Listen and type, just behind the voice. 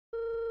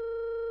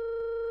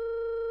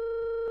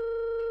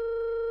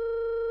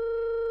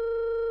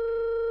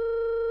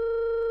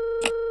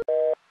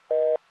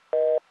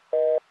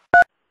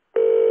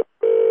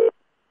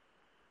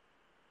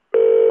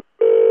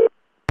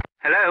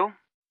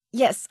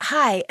Yes,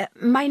 hi.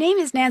 My name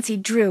is Nancy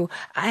Drew.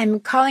 I'm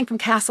calling from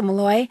Castle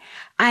Malloy.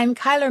 I'm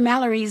Kyler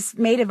Mallory's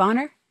maid of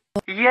honor.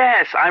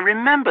 Yes, I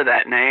remember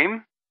that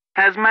name.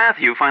 Has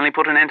Matthew finally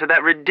put an end to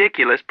that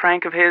ridiculous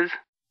prank of his?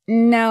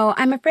 No,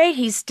 I'm afraid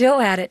he's still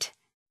at it.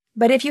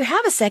 But if you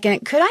have a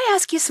second, could I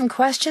ask you some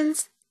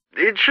questions?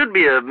 It should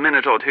be a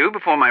minute or two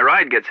before my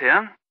ride gets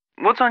here.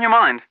 What's on your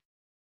mind?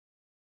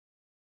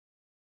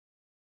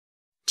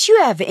 Do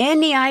you have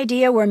any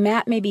idea where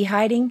Matt may be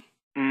hiding?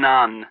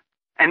 None.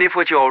 And if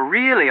what you're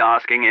really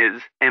asking is,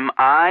 am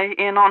I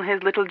in on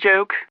his little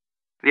joke?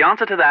 The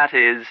answer to that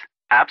is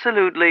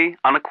absolutely,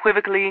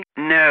 unequivocally,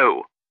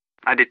 no.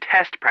 I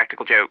detest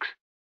practical jokes.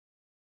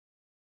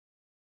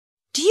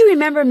 Do you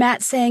remember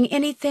Matt saying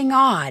anything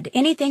odd,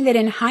 anything that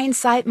in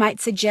hindsight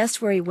might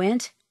suggest where he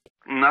went?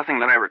 Nothing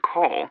that I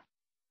recall.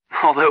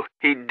 Although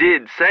he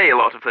did say a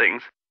lot of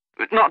things.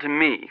 Not to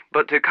me,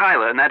 but to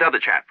Kyler and that other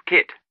chap,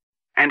 Kit.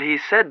 And he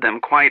said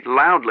them quite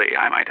loudly,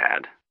 I might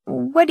add.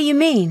 What do you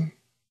mean?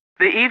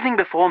 The evening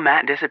before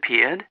Matt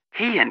disappeared,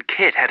 he and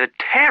Kit had a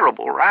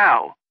terrible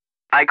row.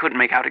 I couldn't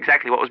make out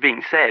exactly what was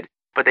being said,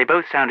 but they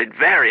both sounded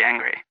very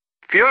angry.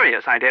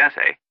 Furious, I dare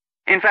say.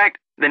 In fact,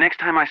 the next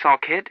time I saw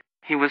Kit,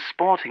 he was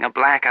sporting a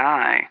black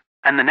eye.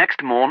 And the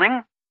next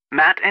morning,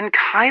 Matt and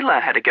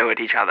Kyler had a go at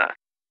each other.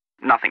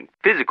 Nothing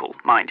physical,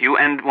 mind you,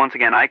 and once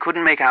again, I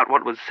couldn't make out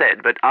what was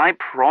said, but I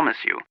promise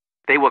you,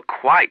 they were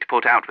quite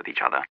put out with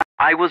each other.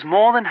 I was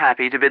more than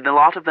happy to bid the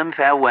lot of them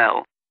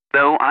farewell,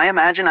 though I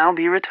imagine I'll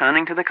be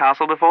returning to the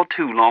castle before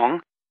too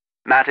long.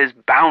 Matt is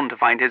bound to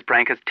find his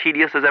prank as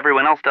tedious as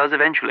everyone else does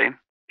eventually.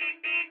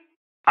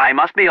 I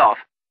must be off.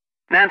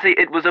 Nancy,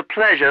 it was a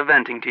pleasure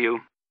venting to you.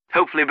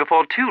 Hopefully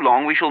before too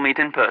long we shall meet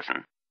in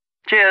person.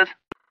 Cheers.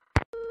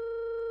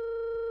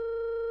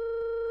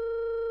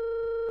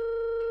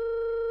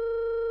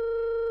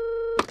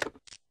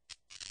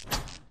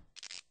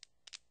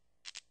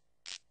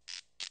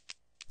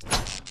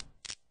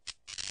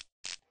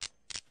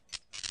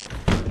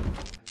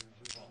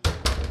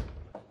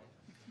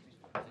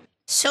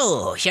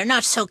 So, you're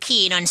not so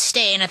keen on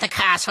staying at the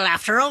castle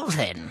after all,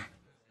 then?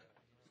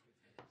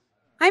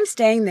 I'm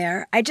staying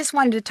there. I just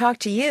wanted to talk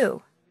to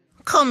you.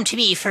 Come to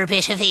me for a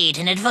bit of aid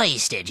and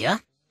advice, did you?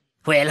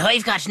 Well,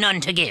 I've got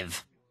none to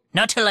give.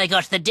 Not till I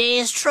got the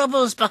day's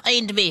troubles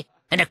behind me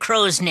and a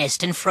crow's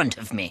nest in front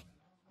of me.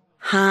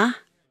 Huh?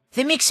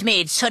 The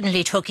mixmaid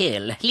suddenly took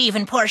ill,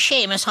 leaving poor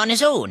Seamus on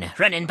his own,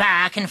 running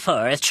back and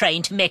forth,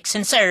 trying to mix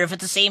and serve at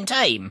the same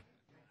time.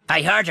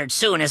 I heard her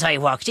soon as I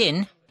walked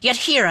in, yet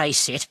here I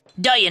sit,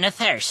 dying of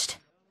thirst.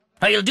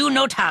 I'll do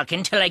no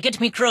talking till I get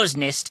me crow's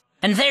nest,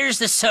 and there's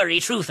the sorry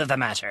truth of the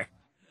matter.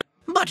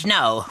 But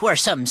now, were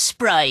some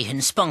spry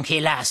and spunky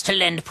lass to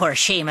lend poor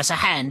Seamus a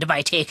hand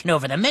by taking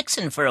over the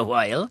mixing for a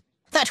while,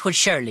 that would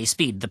surely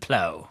speed the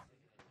plough.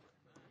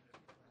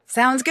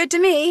 Sounds good to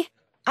me.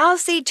 I'll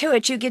see to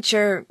it you get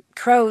your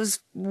crows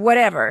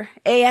whatever,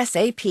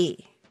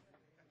 ASAP.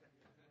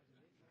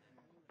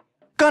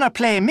 Gonna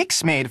play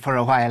mixmaid for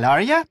a while,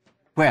 are ya?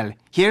 Well,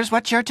 here's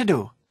what you're to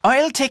do.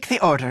 I'll take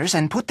the orders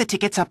and put the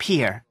tickets up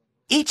here.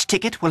 Each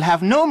ticket will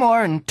have no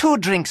more than 2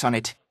 drinks on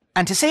it.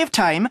 And to save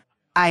time,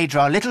 I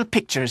draw little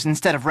pictures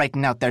instead of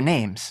writing out their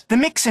names. The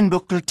mixing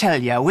book will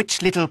tell you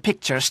which little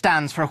picture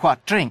stands for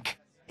what drink.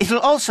 It'll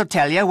also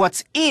tell you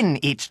what's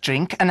in each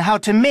drink and how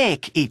to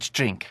make each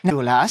drink. Now,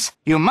 lass,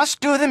 you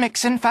must do the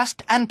mixing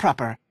fast and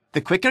proper.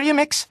 The quicker you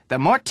mix, the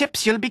more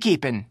tips you'll be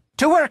keeping.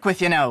 To work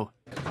with you now.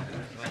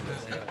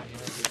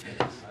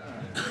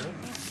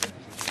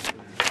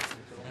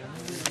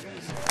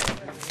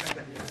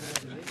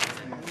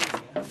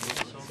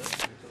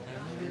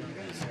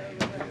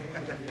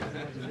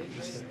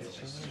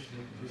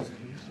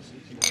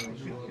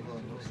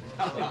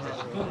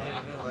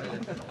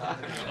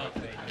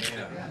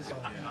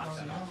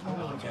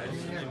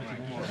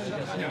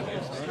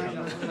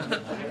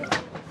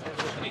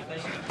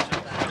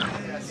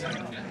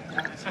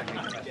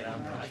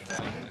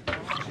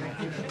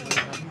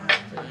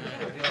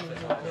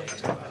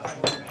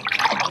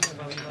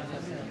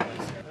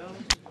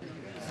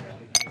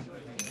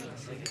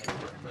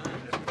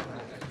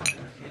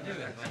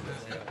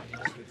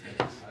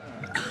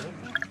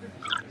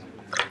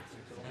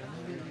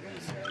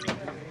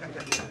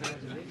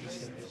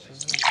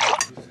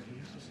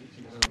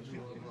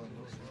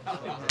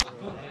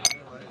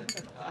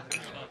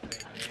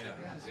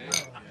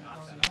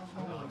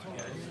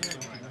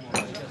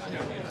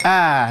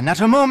 Ah,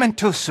 not a moment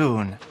too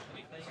soon.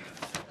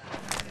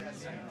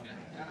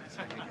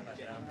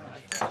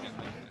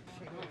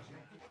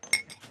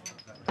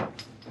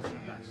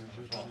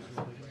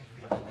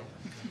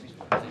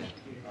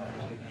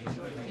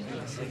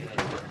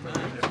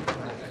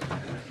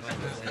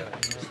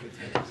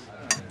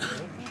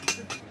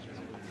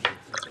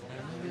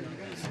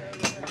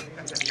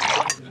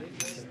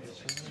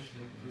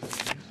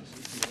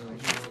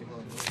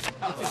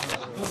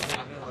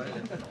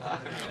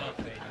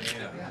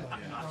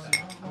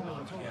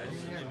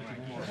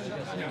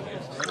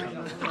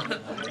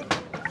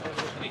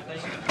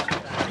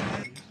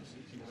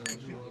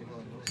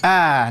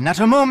 Ah, not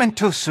a moment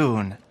too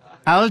soon.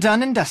 All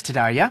done and dusted,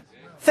 are ya?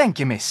 Thank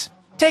you, miss.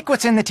 Take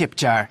what's in the tip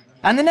jar,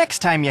 and the next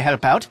time you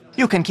help out,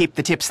 you can keep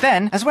the tips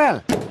then as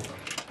well.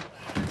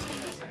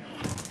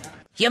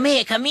 You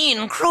make a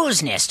mean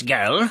crow's nest,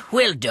 girl.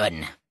 Well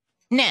done.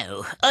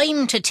 Now,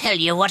 I'm to tell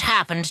you what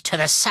happened to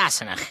the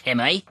Sassenach, am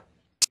I?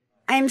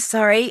 I'm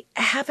sorry,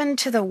 happened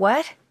to the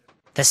what?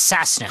 The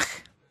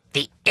Sassenach.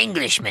 The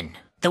Englishman.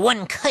 The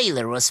one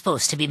Kyler was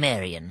supposed to be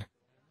marrying.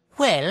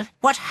 Well,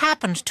 what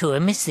happened to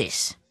him is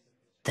this.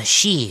 The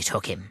she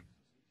took him.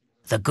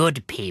 The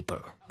good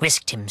people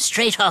whisked him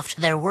straight off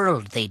to their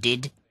world, they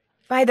did.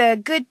 By the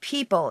good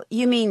people,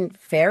 you mean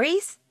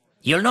fairies?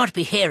 You'll not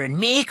be hearing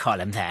me call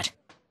him that.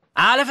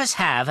 All of us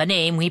have a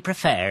name we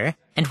prefer,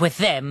 and with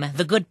them,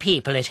 the good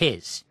people it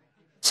is.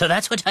 So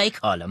that's what I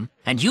call him,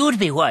 and you'd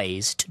be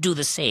wise to do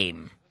the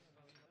same.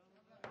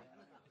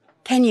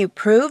 Can you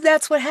prove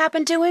that's what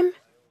happened to him?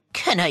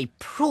 Can I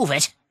prove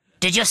it?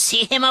 Did you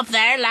see him up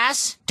there,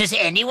 lass? Does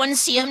anyone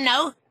see him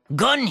now?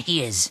 Gone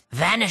he is,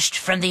 vanished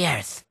from the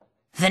earth.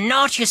 The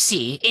naught you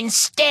see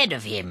instead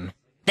of him.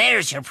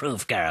 There's your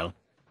proof, girl.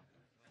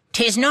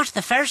 'Tis not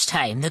the first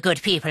time the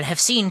good people have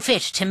seen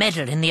fit to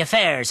meddle in the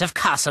affairs of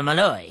Castle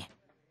Malloy.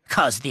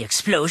 Caused the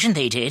explosion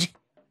they did.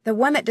 The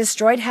one that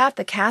destroyed half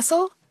the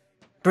castle?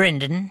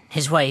 Brendan,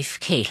 his wife,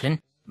 Caitlin,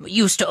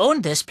 used to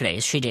own this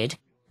place, she did.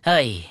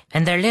 Aye,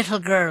 and their little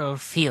girl,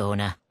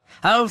 Fiona.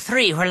 All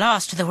three were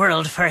lost to the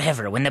world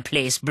forever when the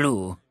place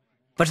blew.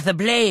 But the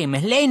blame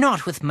lay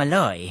not with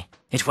Malloy.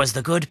 It was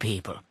the good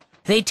people.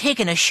 They'd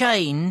taken a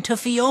shine to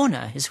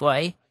Fiona, is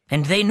why.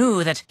 And they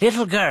knew that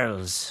little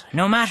girls,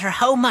 no matter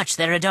how much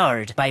they're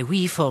adored by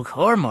wee folk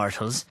or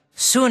mortals,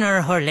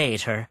 sooner or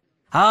later,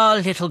 all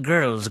little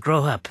girls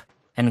grow up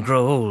and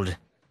grow old.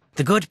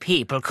 The good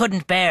people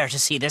couldn't bear to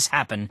see this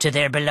happen to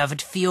their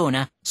beloved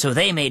Fiona, so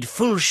they made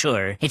full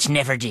sure it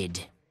never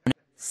did.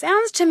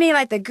 Sounds to me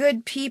like the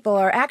good people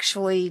are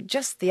actually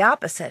just the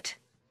opposite.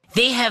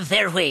 They have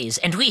their ways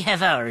and we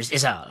have ours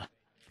is all.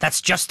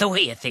 That's just the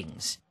way of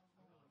things.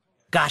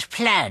 Got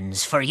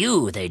plans for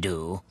you, they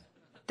do.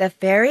 The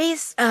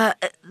fairies?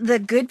 The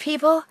good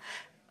people?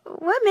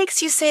 What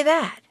makes you say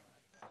that?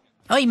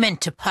 I meant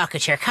to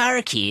pocket your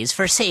car keys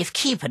for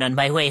safekeeping on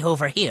my way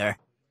over here,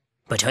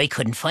 but I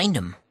couldn't find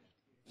 'em.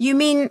 You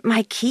mean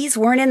my keys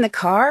weren't in the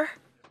car?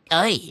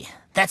 Aye,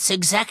 that's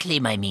exactly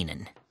my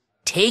meaning.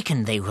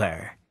 Taken they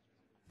were.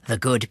 The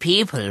good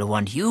people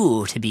want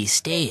you to be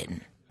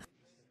staying.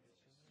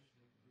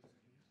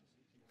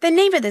 The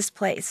name of this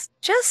place.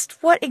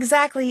 Just what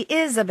exactly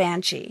is a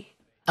banshee?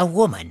 A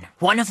woman,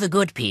 one of the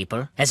good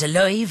people, as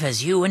alive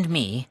as you and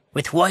me,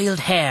 with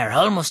wild hair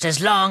almost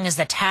as long as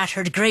the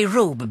tattered grey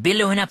robe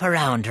billowing up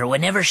around her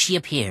whenever she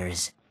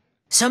appears.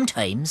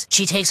 Sometimes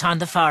she takes on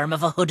the form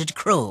of a hooded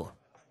crow,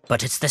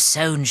 but it's the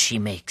sound she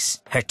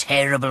makes, her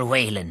terrible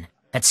wailing,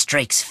 that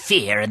strikes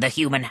fear in the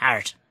human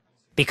heart.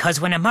 Because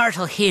when a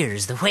mortal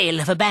hears the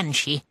wail of a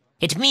banshee,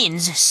 it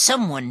means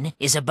someone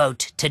is about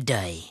to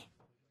die.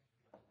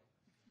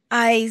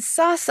 I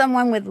saw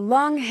someone with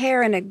long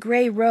hair and a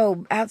grey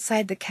robe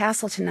outside the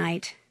castle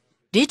tonight.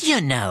 Did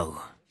you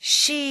know?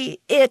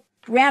 It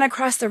ran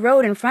across the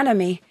road in front of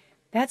me.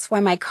 That's why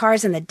my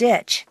car's in the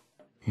ditch.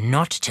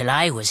 Not till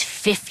I was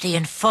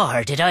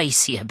 54 did I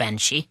see a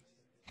banshee.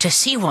 To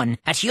see one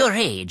at your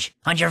age,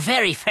 on your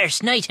very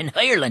first night in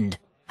Ireland.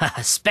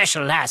 A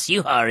special lass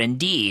you are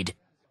indeed.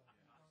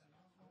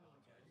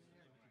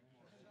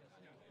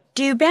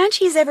 Do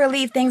banshees ever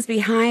leave things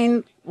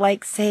behind,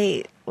 like,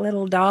 say,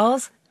 little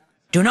dolls?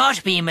 Do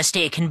not be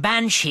mistaken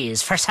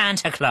banshees for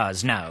Santa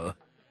Claus now.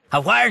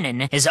 A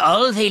warning is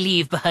all they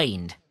leave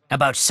behind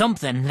about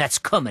something that's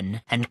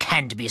coming and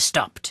can't be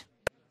stopped.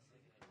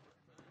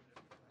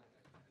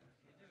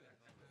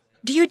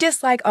 Do you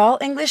dislike all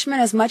Englishmen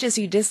as much as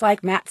you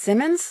dislike Matt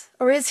Simmons?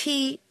 Or is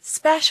he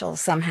special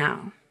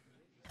somehow?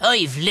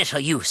 I've little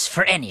use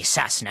for any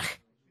Sassenach,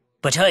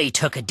 but I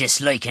took a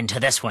disliking to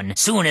this one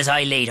soon as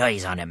I laid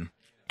eyes on him.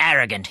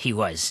 Arrogant he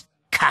was,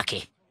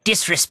 cocky,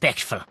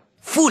 disrespectful,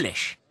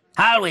 foolish.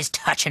 Always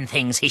touching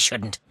things he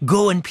shouldn't,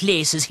 going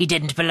places he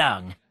didn't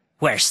belong.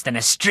 Worse than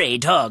a stray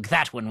dog,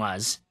 that one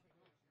was.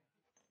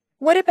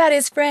 What about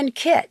his friend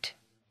Kit?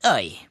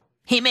 Aye,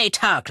 he may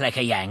talk like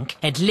a Yank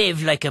and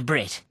live like a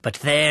Brit, but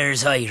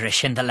there's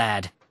Irish in the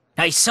lad.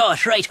 I saw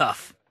it right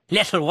off.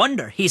 Little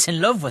wonder he's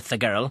in love with the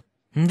girl.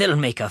 They'll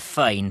make a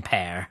fine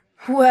pair.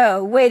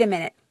 Whoa, wait a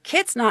minute.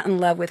 Kit's not in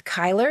love with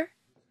Kyler.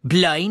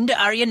 Blind,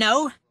 are you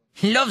now?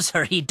 Loves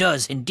her, he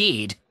does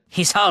indeed.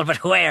 He's all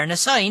but wearing a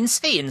sign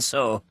saying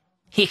so.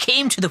 He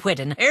came to the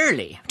wedding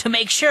early to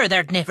make sure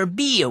there'd never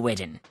be a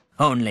wedding.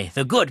 Only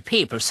the good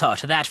people saw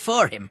to that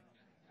for him.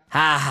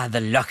 Ah, the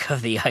luck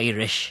of the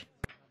Irish.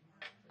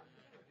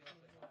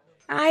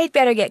 I'd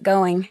better get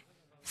going.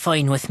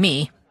 Fine with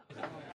me.